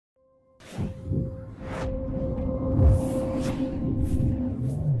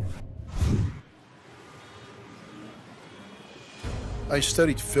I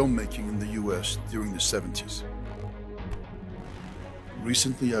studied filmmaking in the US during the 70s.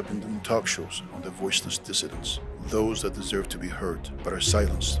 Recently, I've been doing talk shows on the voiceless dissidents, those that deserve to be heard but are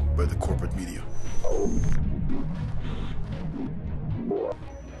silenced by the corporate media.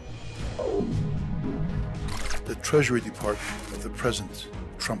 The Treasury Department of the present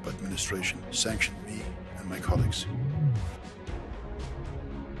Trump administration sanctioned me and my colleagues.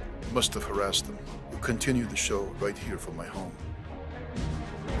 Must have harassed them. We'll continue the show right here from my home.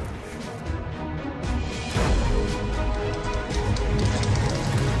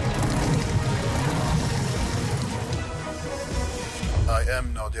 I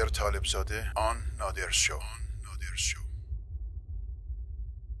am Nader Talebzadeh on Nader's show.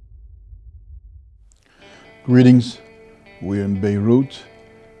 Greetings. We're in Beirut,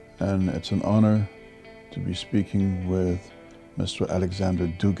 and it's an honor to be speaking with Mr. Alexander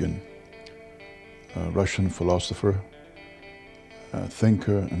Dugin, a Russian philosopher, a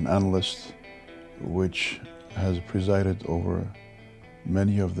thinker, and analyst, which has presided over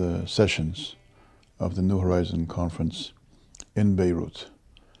many of the sessions of the New Horizon Conference in Beirut.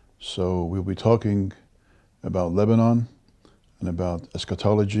 So we'll be talking about Lebanon and about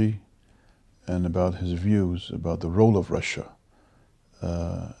eschatology and about his views about the role of Russia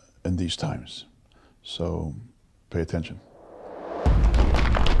in these times. So pay attention.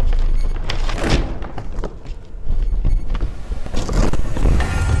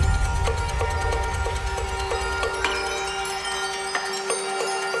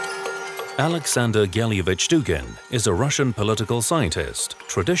 Alexander Gelyevich Dugin is a Russian political scientist,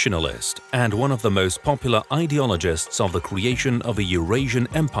 traditionalist, and one of the most popular ideologists of the creation of a Eurasian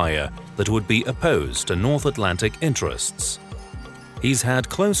empire that would be opposed to North Atlantic interests. He's had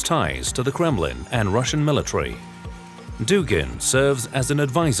close ties to the Kremlin and Russian military. Dugin serves as an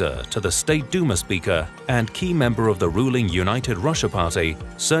advisor to the State Duma Speaker and key member of the ruling United Russia Party,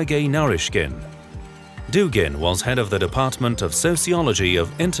 Sergei Naryshkin. Dugin was head of the Department of Sociology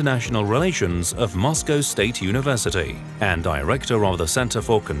of International Relations of Moscow State University and director of the Center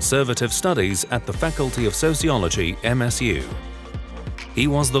for Conservative Studies at the Faculty of Sociology, MSU. He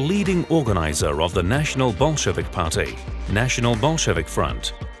was the leading organizer of the National Bolshevik Party, National Bolshevik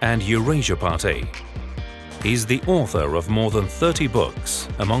Front, and Eurasia Party. He's the author of more than 30 books,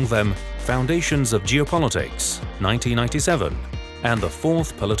 among them Foundations of Geopolitics, 1997, and The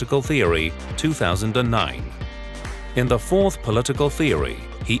Fourth Political Theory, 2009. In The Fourth Political Theory,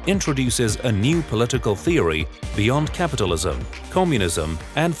 he introduces a new political theory beyond capitalism, communism,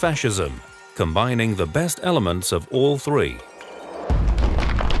 and fascism, combining the best elements of all three.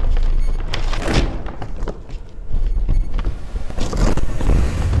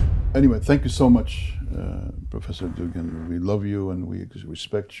 Anyway, thank you so much, Professor Dugin. We love you and we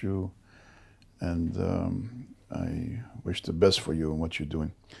respect you, and I wish the best for you and what you're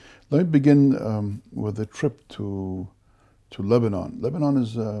doing. Let me begin with a trip to Lebanon. Lebanon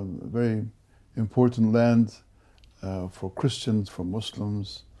is a very important land for Christians, for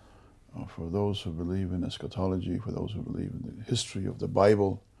Muslims, for those who believe in eschatology, for those who believe in the history of the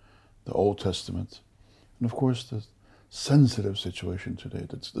Bible, the Old Testament, and of course the sensitive situation today,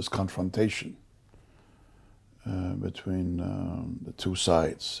 this confrontation between the two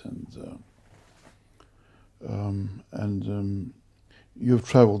sides. And you've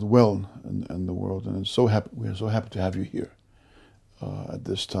traveled well in the world, and we are so happy to have you here at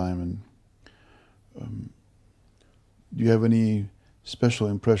this time. And do you have any special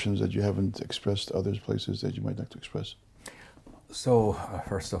impressions that you haven't expressed other places that you might like to express? So,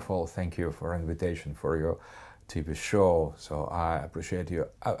 first of all, thank you for invitation for your TV show. So I appreciate you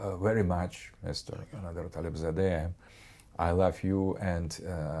very much, Mr. Nader Talebzadeh. I love you and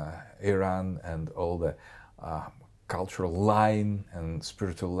Iran and all the cultural line and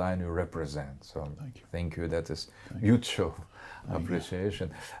spiritual line you represent. So thank you. That is mutual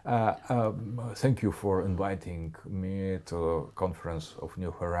appreciation. Thank you for inviting me to the conference of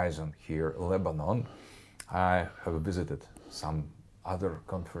New Horizon here in Lebanon. I have visited some other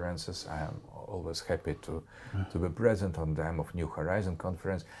conferences. I am always happy to be present on them of New Horizon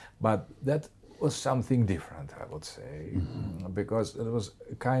conference, but that was something different, I would say, because it was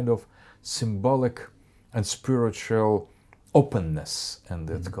a kind of symbolic and spiritual openness in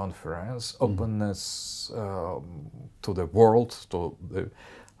that conference, openness to the world, to the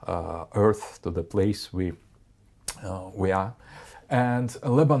earth, to the place we are. And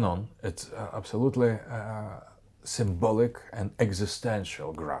Lebanon, it's absolutely symbolic and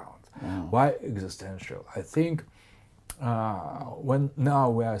existential ground. Why existential? I think when now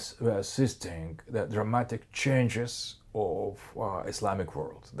we are assisting the dramatic changes of Islamic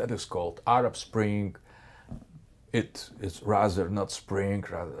world, that is called Arab Spring, it is rather not spring,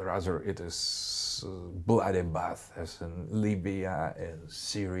 rather it is bloody bath, as in Libya and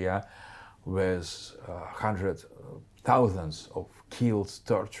Syria, with hundreds, thousands of killed,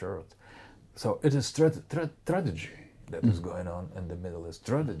 tortured. So it is tragedy that is going on in the Middle East,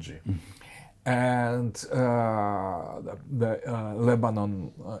 tragedy. And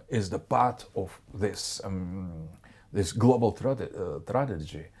Lebanon is the part of this this global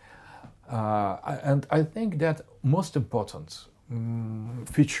tragedy. And I think that most important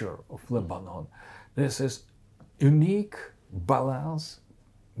feature of Lebanon, this is unique balance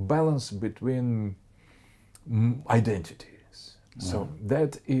between identities. So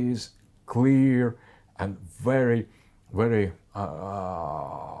that is clear and very, very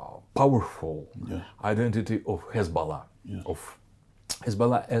powerful identity of Hezbollah. Of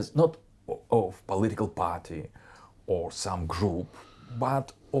Hezbollah as not of political party or some group,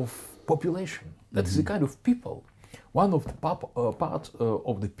 but of population. That is a kind of people. One of the part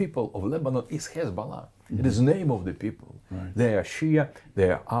of the people of Lebanon is Hezbollah. It is the name of the people. They are Shia, they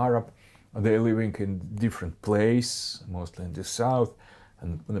are Arab, they are living in different places, mostly in the south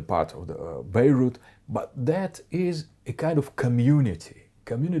and in the part of the Beirut. But that is a kind of community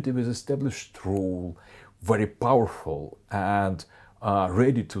with established rule, very powerful and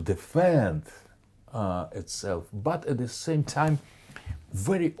ready to defend itself, but at the same time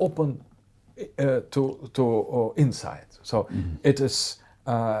very open to insight. So it is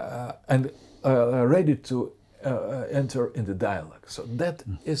and ready to enter in the dialogue. So that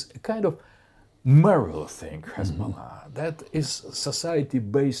is a kind of moral thing, Hezbollah. That is society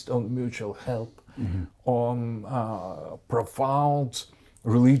based on mutual help, on profound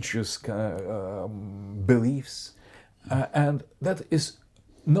religious beliefs, and that is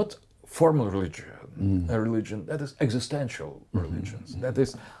not formal religion, a religion that is existential religions, that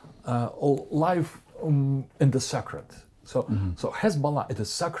is life in the sacred. So Hezbollah is a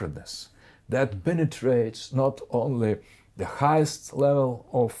sacredness that penetrates not only the highest level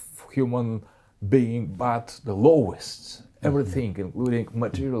of human being, but the lowest. Everything, including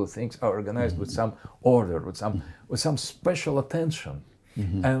material things, are organized with some order, with some special attention,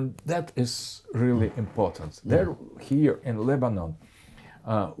 and that is really important. There, here in Lebanon,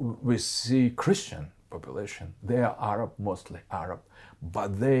 we see Christian population. They are Arab, mostly Arab,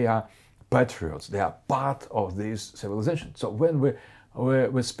 but they are patriots. They are part of this civilization. So when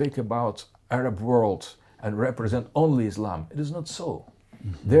we speak about Arab world and represent only Islam, it is not so.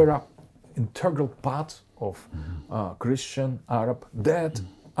 There are integral part of Christian, Arab, that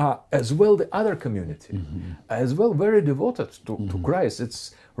are as well the other community, as well very devoted to Christ.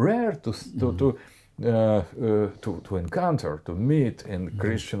 It's rare to encounter, to meet in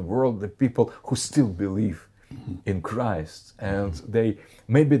Christian world the people who still believe in Christ, and they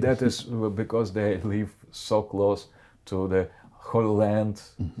maybe that is because they live so close to the Holy Land,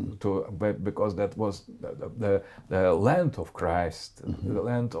 because that was the land of Christ, the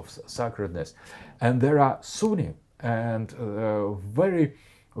land of sacredness. And there are Sunni and very,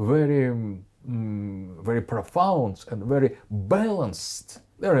 very, very profound and very balanced.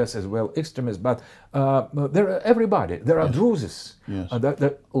 There is as well extremists, but there are everybody. There are Druzes,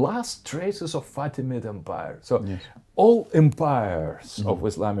 the last traces of Fatimid Empire. So all empires of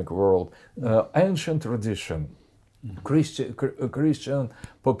Islamic world, ancient tradition, Christian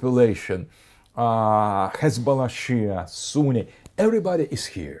population, Hezbollah, Shia, Sunni, everybody is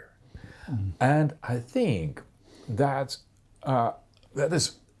here. And I think that that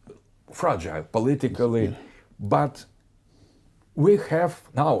is fragile politically, but we have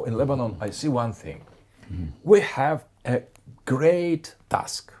now in Lebanon, I see one thing. We have a great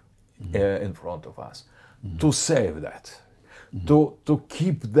task in front of us to save that, to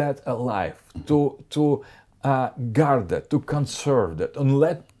keep that alive, to guard that, to conserve that, and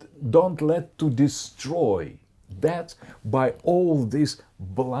don't let to destroy that by all these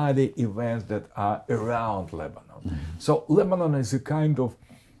bloody events that are around Lebanon. So Lebanon is a kind of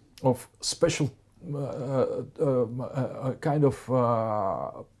special, kind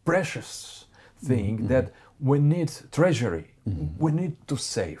of precious thing that we need treasury, we need to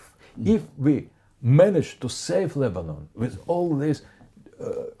save. If we manage to save Lebanon with all these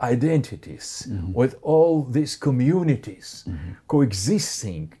identities, with all these communities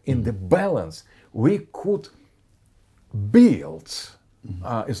coexisting in the balance, we could build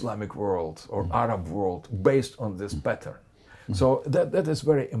Islamic world or Arab world based on this pattern. So that is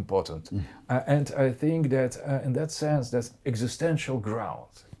very important. And I think that in that sense, that's existential ground.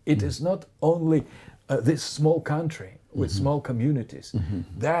 It is not only this small country with small communities.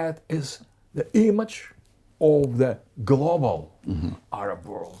 That is the image of the global Arab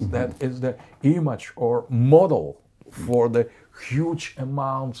world. That is the image or model for the huge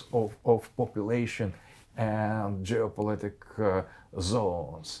amounts of population and geopolitical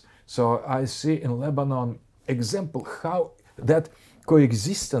zones. So I see in Lebanon example how that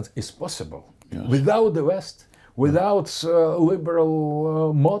coexistence is possible without the West, without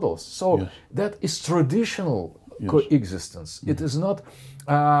liberal models. So that is traditional coexistence. It is not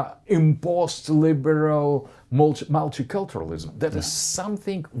imposed liberal multiculturalism. That is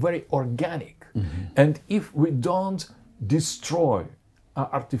something very organic. And if we don't destroy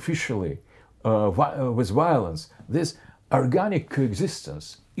artificially with violence this organic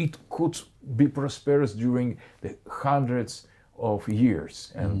coexistence, it could be prosperous during the hundreds of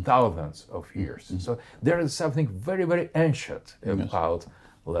years and thousands of years. So there is something very, very ancient about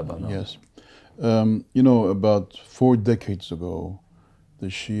Lebanon. Yes. You know, about 4 decades ago, the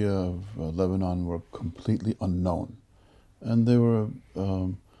Shia of Lebanon were completely unknown, and they were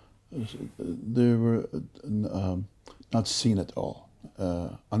not seen at all,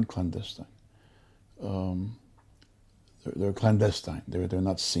 unclandestine. They're clandestine. They're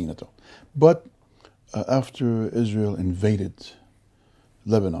not seen at all. But after Israel invaded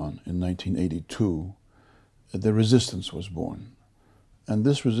Lebanon in 1982, the resistance was born. And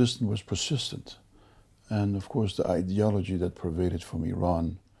this resistance was persistent. And of course, the ideology that pervaded from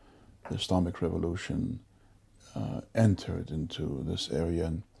Iran, the Islamic Revolution, entered into this area.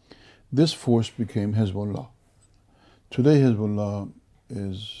 And this force became Hezbollah. Today, Hezbollah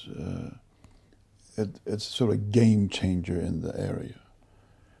is it's sort of a game changer in the area.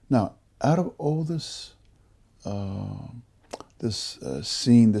 Now, out of all this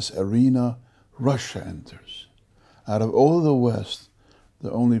scene, this arena, Russia enters. Out of all the West,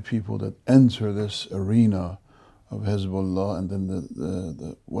 the only people that enter this arena of Hezbollah, and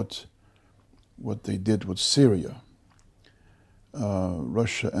then what they did with Syria,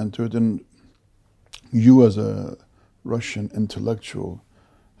 Russia entered, and you as a Russian intellectual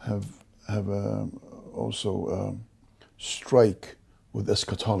have also strike with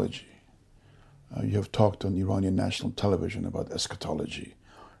eschatology. You have talked on Iranian national television about eschatology,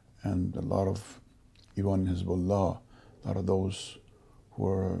 and a lot of Iranian Hezbollah, a lot of those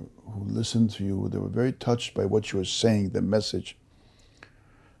who listened to you, they were very touched by what you were saying, the message.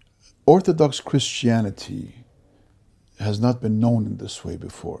 Orthodox Christianity has not been known in this way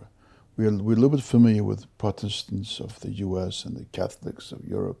before. We're a little bit familiar with Protestants of the U.S. and the Catholics of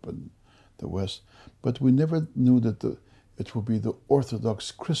Europe and the West, but we never knew that it would be the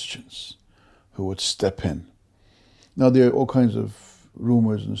Orthodox Christians who would step in. Now there are all kinds of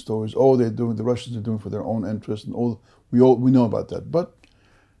rumors and stories. Oh, the Russians are doing for their own interest, and we know about that. But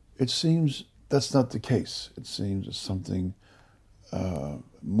it seems that's not the case. It seems it's something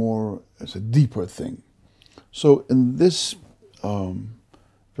more. It's a deeper thing. So in this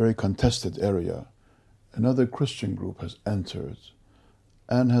very contested area, another Christian group has entered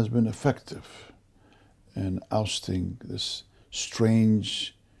and has been effective in ousting this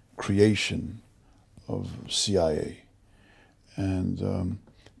strange creation of CIA. And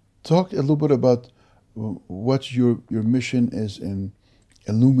talk a little bit about what your mission is in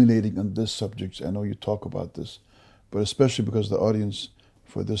illuminating on this subject. I know you talk about this, but especially because the audience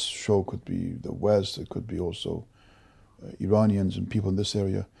for this show could be the West, it could be also Iranians and people in this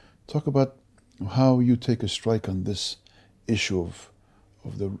area. Talk about how you take a strike on this issue of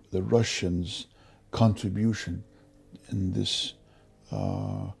the Russians' contribution in this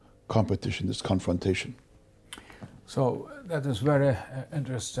competition, this confrontation. So that is very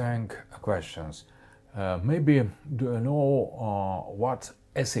interesting questions. Maybe do you know what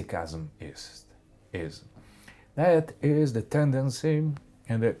hesychasm is? That is the tendency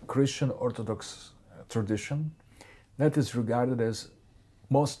in the Christian Orthodox tradition that is regarded as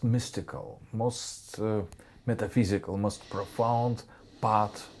most mystical, most metaphysical, most profound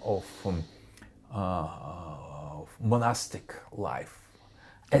part of monastic life.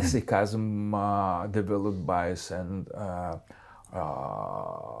 Hesychasm developed by Saint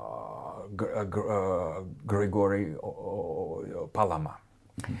Gregory Palama.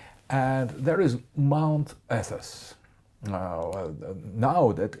 And there is Mount Athos.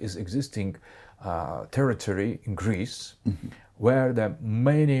 Now that is existing territory in Greece, where there are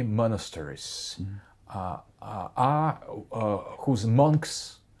many monasteries are whose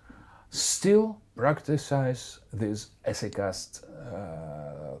monks still practice this hesychast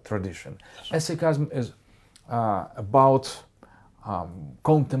tradition. Hesychasm is about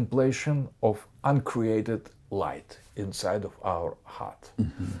contemplation of uncreated light inside of our heart.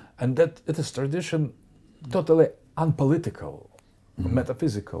 And that it is tradition totally unpolitical,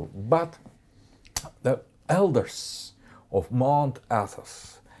 metaphysical, but the elders of Mount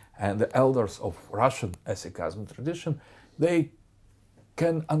Athos and the elders of Russian hesychasm tradition, they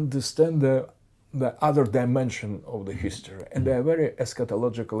can understand the other dimension of the history, and they are very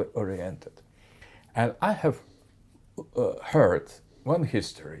eschatologically oriented. And I have heard one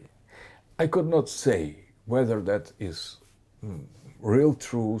history. I could not say whether that is real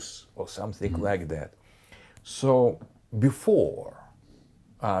truth or something like that. So before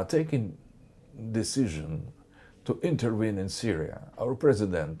taking decision to intervene in Syria, our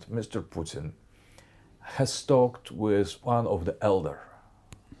president, Mr. Putin, has talked with one of the elder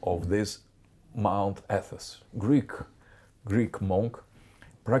of this Mount Athos, Greek monk,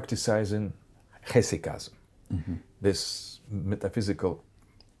 practicing hesychasm, this metaphysical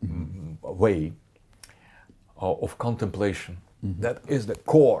way of contemplation that is the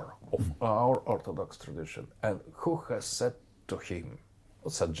core of our Orthodox tradition, and who has said to him,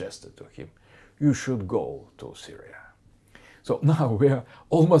 or suggested to him, you should go to Syria. So now we are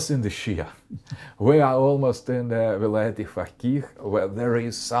almost in the Shia. We are almost in the Vilayet Faqih, where there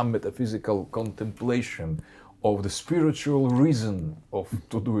is some metaphysical contemplation of the spiritual reason of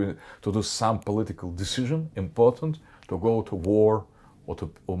to do some political decision, important, to go to war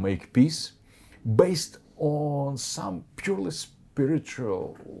or make peace, based on some purely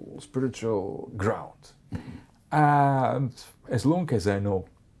spiritual ground. And as long as I know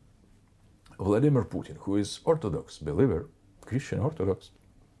Vladimir Putin, who is Orthodox believer, Christian Orthodox,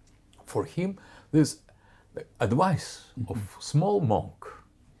 for him this advice of small monk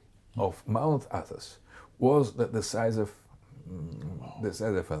of Mount Athos was the decisive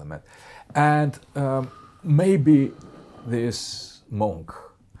element. And maybe this monk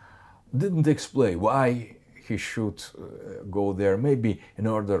didn't explain why he should go there, maybe in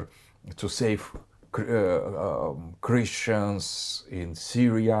order to save Christians in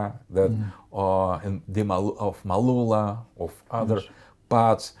Syria, that in of Malula, of other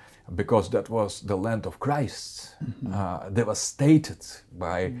parts, because that was the land of Christ, devastated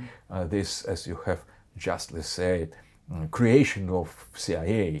by this, as you have justly said, creation of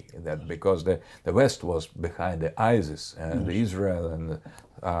CIA, that because the West was behind the ISIS and Israel and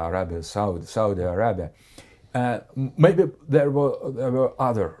Arabia, Saudi Arabia. Maybe there were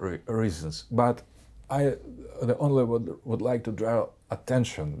other reasons, but I only would like to draw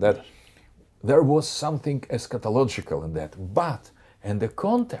attention that there was something eschatological in that, but in the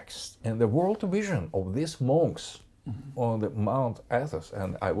context and the world vision of these monks on the Mount Athos,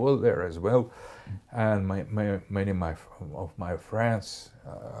 and I was there as well, and many of my friends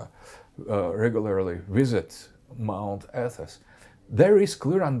regularly visit Mount Athos. There is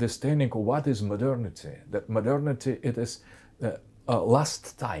clear understanding of what is modernity. That modernity, it is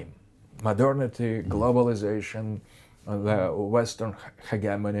last time. Modernity, globalization, the Western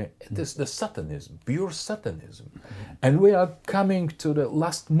hegemony, it is the Satanism, pure Satanism. And we are coming to the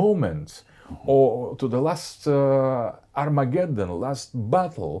last moment, or to the last Armageddon, last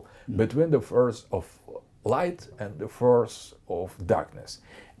battle between the force of light and the force of darkness.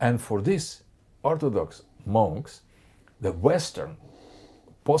 And for these Orthodox monks, the Western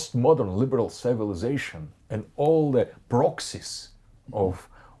postmodern liberal civilization and all the proxies of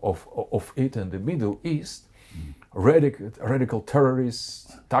it in the Middle East, radical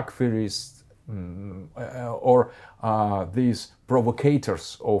terrorists, takfirists, or these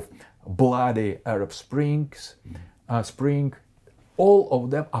provocators of bloody Arab spring, all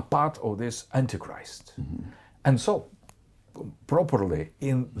of them are part of this Antichrist. And so, properly,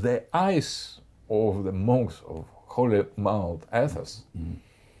 in the eyes of the monks of Holy Mount Athos,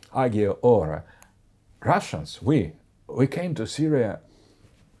 Agia Ora, Russians, we came to Syria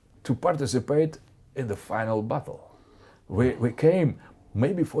to participate in the final battle. We came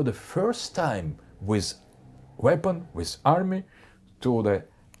maybe for the first time with weapon, with army, to the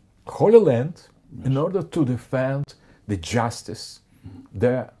Holy Land in order to defend the justice,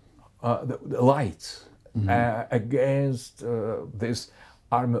 the light against this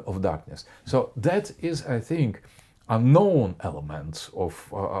army of darkness. So that is, I think, a known element of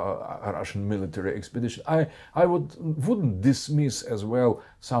a Russian military expedition. I wouldn't dismiss as well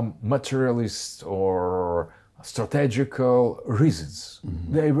some materialist or strategical reasons.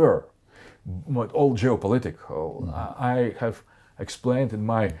 They were, but all geopolitical. I have explained in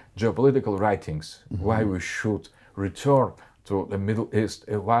my geopolitical writings why we should return to the Middle East,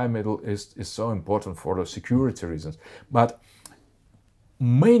 why Middle East is so important for the security reasons. But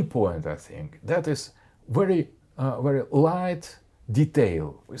main point, I think, that is very light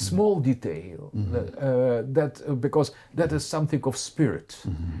detail, small detail, that because that is something of spirit.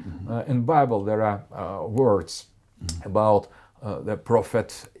 In Bible there are words about the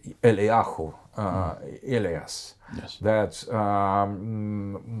prophet Eliyahu, Elias, Yes. that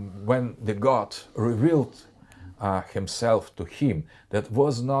when the God revealed himself to him, that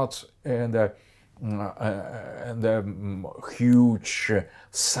was not in the huge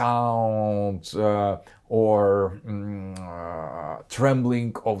sound or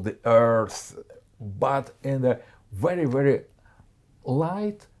trembling of the earth, but in the very, very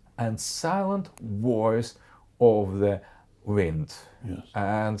light and silent voice of the wind. Yes.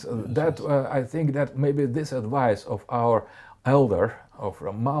 And that I think that maybe this advice of our elder of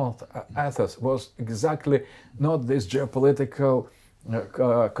Mount Athos was exactly not these geopolitical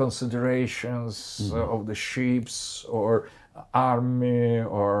considerations of the ships or army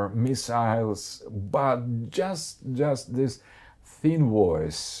or missiles, but just this thin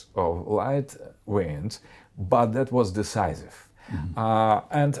voice of light wind, but that was decisive.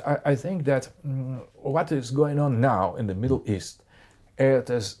 And I think that what is going on now in the Middle East, it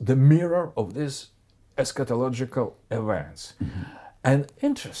is the mirror of these eschatological events. And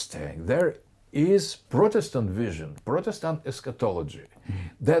interesting, there is Protestant vision, Protestant eschatology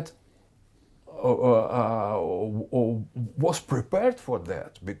that was prepared for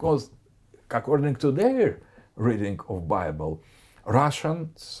that, because according to their reading of Bible,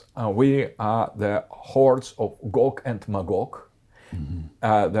 Russians, we are the hordes of Gog and Magog,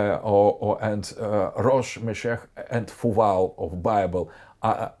 and Rosh, Meshech, and Fuval of Bible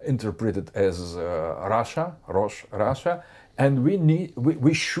are interpreted as Russia, and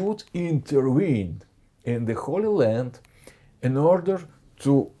we should intervene in the Holy Land in order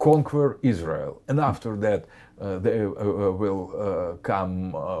to conquer Israel. And after that, they will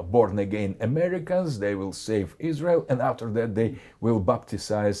come born again Americans, they will save Israel, and after that they will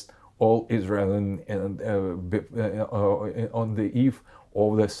baptize all Israel on the eve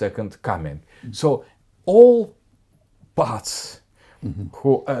of the second coming. So all paths,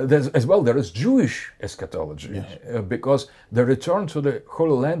 as well, there is Jewish eschatology, because the return to the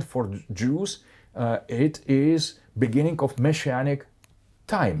Holy Land for Jews, it is beginning of Messianic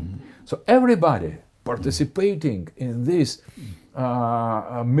time. So everybody participating in this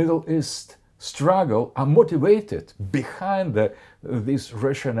Middle East struggle are motivated behind this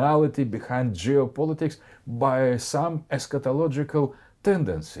rationality, behind geopolitics, by some eschatological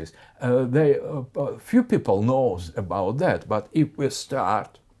tendencies. Few people knows about that, but if we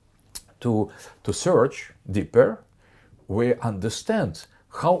start to search deeper, we understand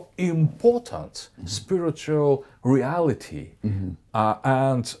how important spiritual reality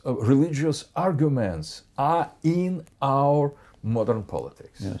and religious arguments are in our modern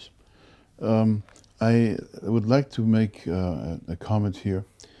politics. Yes. I would like to make a comment here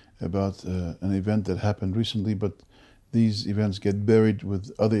about an event that happened recently, but these events get buried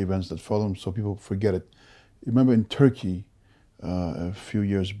with other events that follow them, so people forget it. Remember in Turkey, a few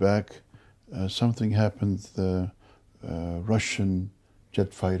years back, something happened. The Russian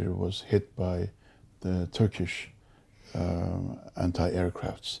jet fighter was hit by the Turkish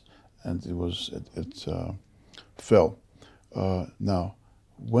anti-aircrafts, and it fell. Now,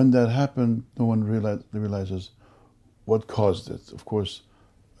 when that happened, no one realizes what caused it. Of course,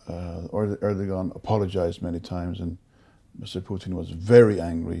 Erdogan apologized many times, and Mr. Putin was very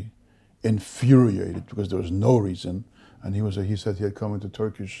angry, infuriated, because there was no reason. And he said he had come into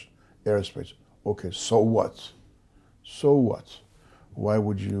Turkish airspace. Okay, so what? So what? Why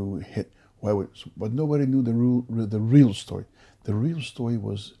would you hit? But nobody knew the real story. The real story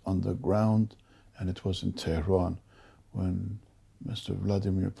was on the ground, and it was in Tehran, when Mr.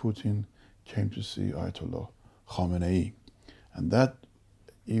 Vladimir Putin came to see Ayatollah Khamenei. And that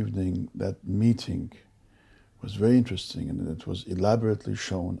evening, that meeting was very interesting, and it was elaborately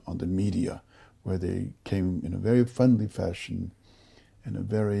shown on the media, where they came in a very friendly fashion, in a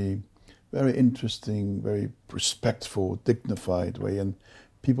very, very interesting, very respectful, dignified way. And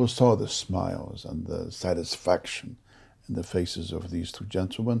people saw the smiles and the satisfaction in the faces of these two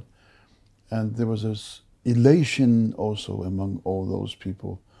gentlemen. And there was this elation also among all those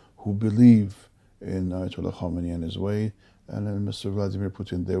people who believe in Ayatollah Khamenei and his way, and in Mr. Vladimir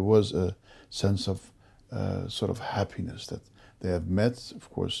Putin. There was a sense of sort of happiness that they have met.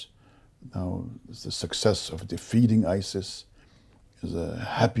 Of course, now the success of defeating ISIS is a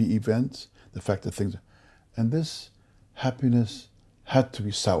happy event. The fact that and this happiness had to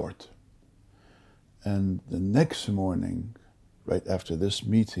be soured. And the next morning, right after this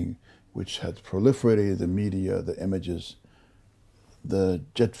meeting, which had proliferated the media, the images, the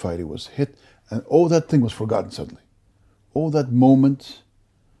jet fighter was hit, and all that thing was forgotten suddenly. All that moment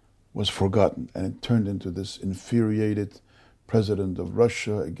was forgotten, and it turned into this infuriated president of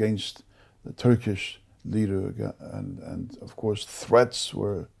Russia against the Turkish leader, and of course threats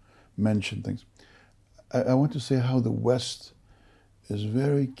were mentioned, things. I want to say how the West is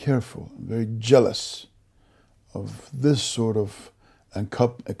very careful, very jealous of this sort of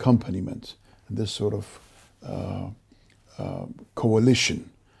accompaniment, this sort of coalition,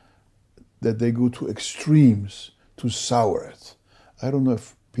 that they go to extremes to sour it. I don't know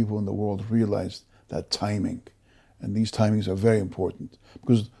if people in the world realize that timing, and these timings are very important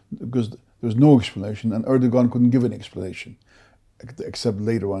because there's no explanation, and Erdogan couldn't give an explanation, except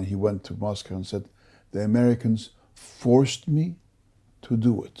later on he went to Moscow and said, the Americans forced me to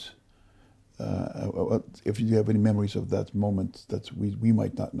do it. If you have any memories of that moment that we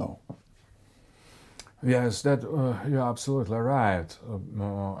might not know. Yes, that you're absolutely right.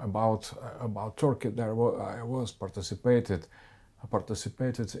 About Turkey, I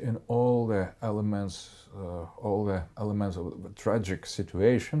participated in all the elements of the tragic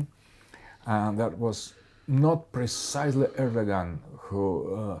situation, and that was not precisely Erdogan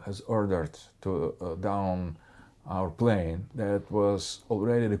who has ordered to down our plane. That was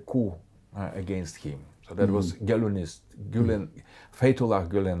already the coup against him. So that was Fethullah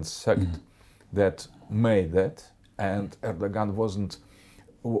Gulen's sect that made that, and Erdogan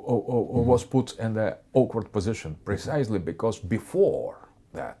was put in the awkward position precisely because before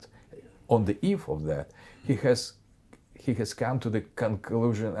that, on the eve of that, he has come to the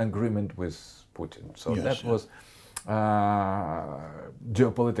conclusion agreement with Putin. So that was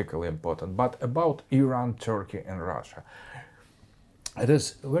geopolitically important. But about Iran, Turkey, and Russia, it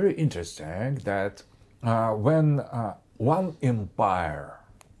is very interesting that when one empire,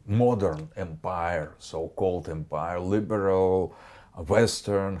 modern empire, so-called empire, liberal,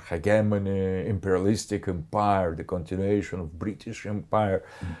 Western, hegemony, imperialistic empire, the continuation of British Empire,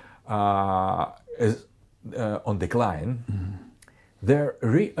 is on decline, there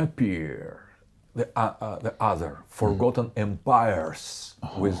reappear the other forgotten empires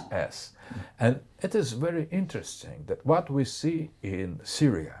with S. And it is very interesting that what we see in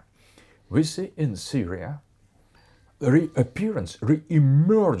Syria, reappearance,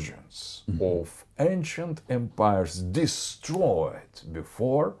 re-emergence of ancient empires destroyed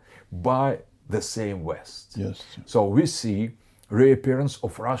before by the same West. Yes. So we see reappearance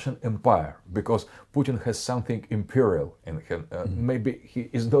of Russian Empire because Putin has something imperial in him. Maybe he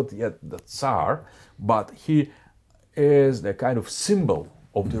is not yet the Tsar, but he is the kind of symbol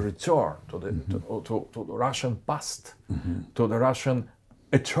of the return to the Russian past, to the Russian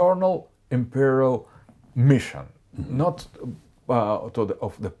eternal imperial mission, not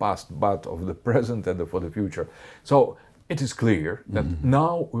of the past, but of the present and for the future. So it is clear that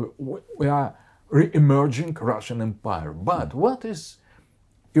now we are re-emerging Russian Empire. But what is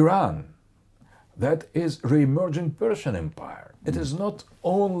Iran? That is re-emerging Persian Empire. It is not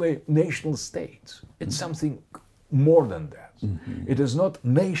only nation states. It's something more than that. It is not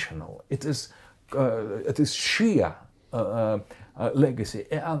national. It is Shia legacy.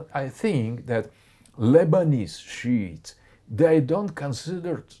 And I think that Lebanese Shiites, they don't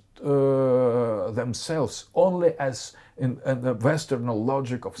consider themselves only as in the Western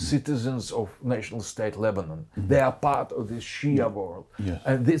logic of citizens of nation state Lebanon. They are part of this Shia world. Yes.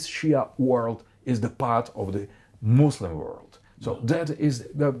 And this Shia world is the part of the Muslim world. So that is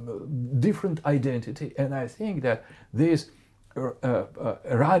the different identity. And I think that this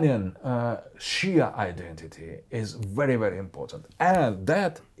Iranian Shia identity is very, very important. And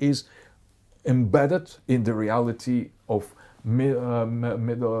that is embedded in the reality of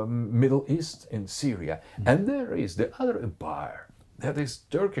Middle East in Syria. And there is the other empire, that is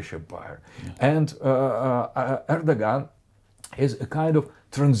Turkish Empire. And Erdogan is a kind of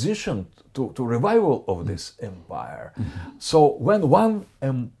transition to revival of this empire. So when one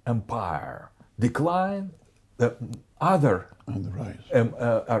empire declines, the other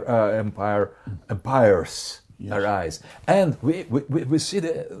empires arise. And we see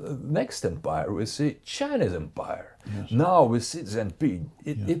the next empire, we see Chinese empire. Yes. Now we see Xi Jinping.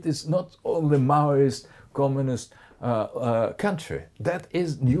 It is not only Maoist, communist country. That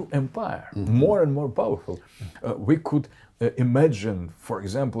is new empire, more and more powerful. We could imagine, for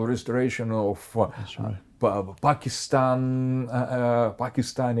example, restoration of Pakistani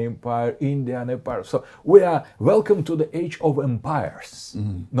empire, Indian empire. So we are welcome to the age of empires,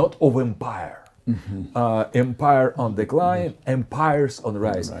 not of empire. Empire on decline, empires on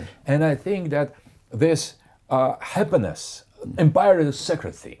rise. Right. And I think that this happiness, empire is a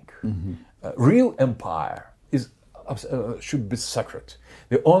sacred thing. Real empire is should be sacred.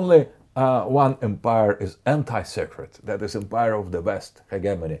 The only one empire is anti-sacred, that is empire of the West,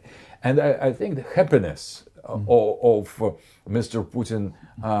 hegemony. And I think the happiness of Mr. Putin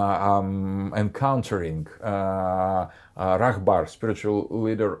encountering Rahbar, spiritual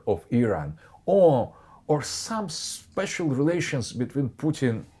leader of Iran, or some special relations between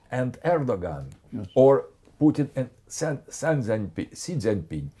Putin and Erdogan, yes. or Putin and Xi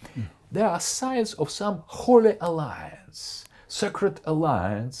Jinping. There are signs of some holy alliance, sacred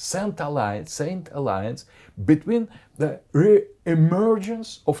alliance, saint alliance between the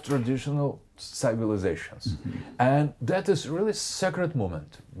re-emergence of traditional civilizations. And that is really sacred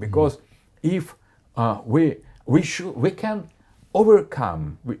moment, because if we can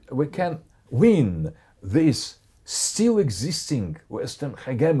overcome, we can win this still existing Western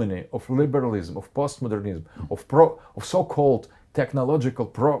hegemony of liberalism, of postmodernism, of so-called technological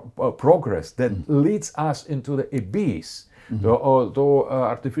progress that leads us into the abyss, to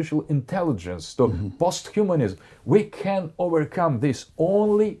artificial intelligence, to post-humanism. We can overcome this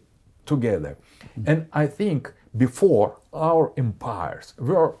only together. And I think before our empires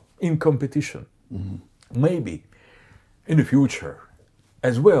were in competition, maybe in the future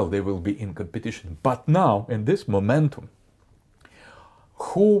as well they will be in competition. But now, in this momentum,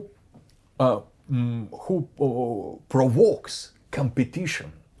 who provokes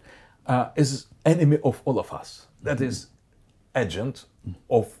competition is enemy of all of us. That is agent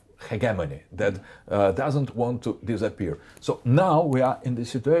of hegemony that doesn't want to disappear. So now we are in the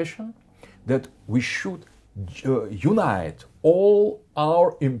situation that we should unite all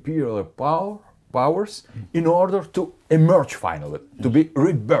our imperial powers in order to emerge finally, to be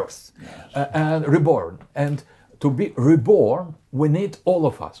rebirthed and reborn. And to be reborn, we need all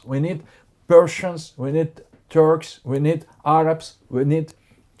of us. We need Persians, we need Turks, we need Arabs, we need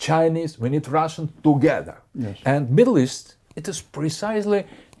Chinese, we need Russians together. Yes. And Middle East, it is precisely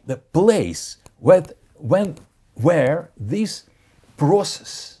the place where this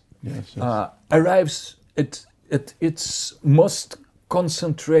process arrives at its most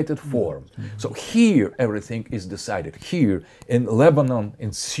concentrated form. So here everything is decided. Here in Lebanon,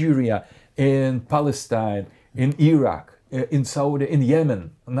 in Syria, in Palestine, in Iraq, in Saudi, in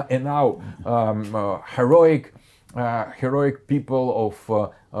Yemen, and now heroic people of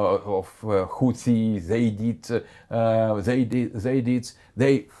Houthi,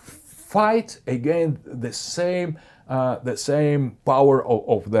 they fight against the same power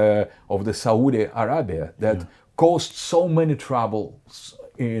of the Saudi Arabia that caused so many troubles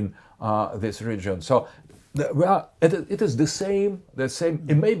in this region. So it is the same.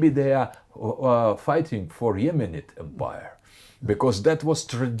 And maybe they are fighting for Yemenite empire, because that was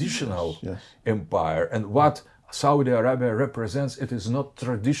traditional empire, and what Saudi Arabia represents, it is not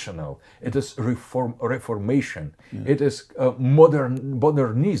traditional. It is reformation. It is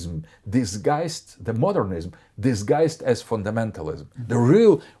modernism disguised, the modernism disguised as fundamentalism. The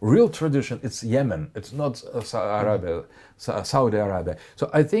real tradition, it's Yemen. It's not Saudi Arabia. So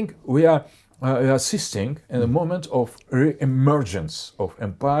I think we are assisting in a moment of re-emergence of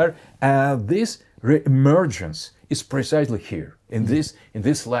empire, and this re-emergence is precisely here, in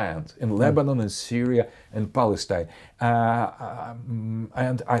this land, in Lebanon and Syria and Palestine.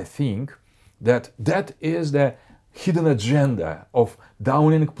 And I think that is the hidden agenda of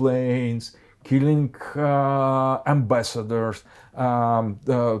downing planes, killing ambassadors,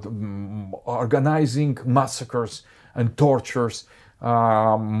 organizing massacres and tortures,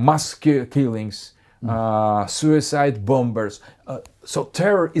 mass killings, suicide bombers. So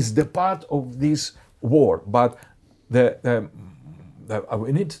terror is the part of this war, but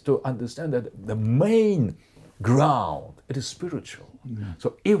we need to understand that the main ground, it is spiritual.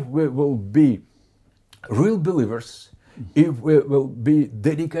 So if we will be real believers, if we will be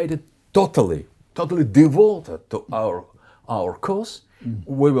dedicated, totally devoted to our cause,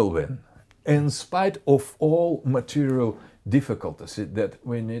 we will win, in spite of all material difficulties that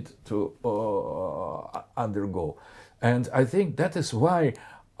we need to undergo. And I think that is why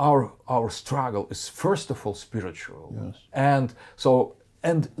our struggle is first of all spiritual. And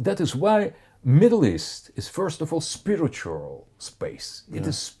that is why Middle East is first of all spiritual space. It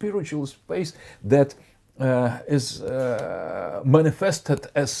is spiritual space that is manifested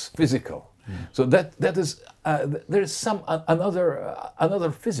as physical. So that is there is some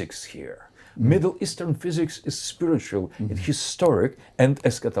another physics here. Middle Eastern physics is spiritual, it's historic and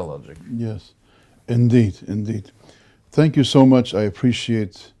eschatologic. Yes, indeed. Thank you so much. I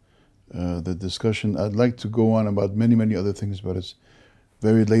appreciate the discussion. I'd like to go on about many other things, but it's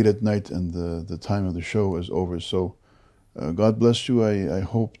very late at night and the time of the show is over. So God bless you. I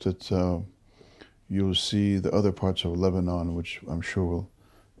hope that you'll see the other parts of Lebanon, which I'm sure will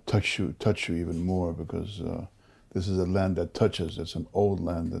touch you even more, because this is a land that touches. It's an old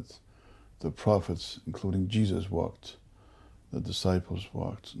land the prophets, including Jesus, walked, the disciples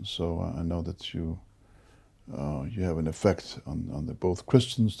walked. And so I know that you have an effect on both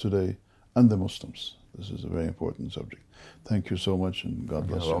Christians today and the Muslims. This is a very important subject. Thank you so much, and God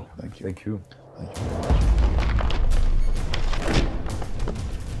bless you. Thank you. Thank you. Thank you very much.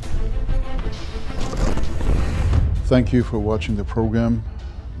 Thank you for watching the program.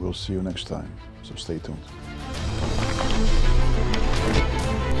 We'll see you next time, so stay tuned.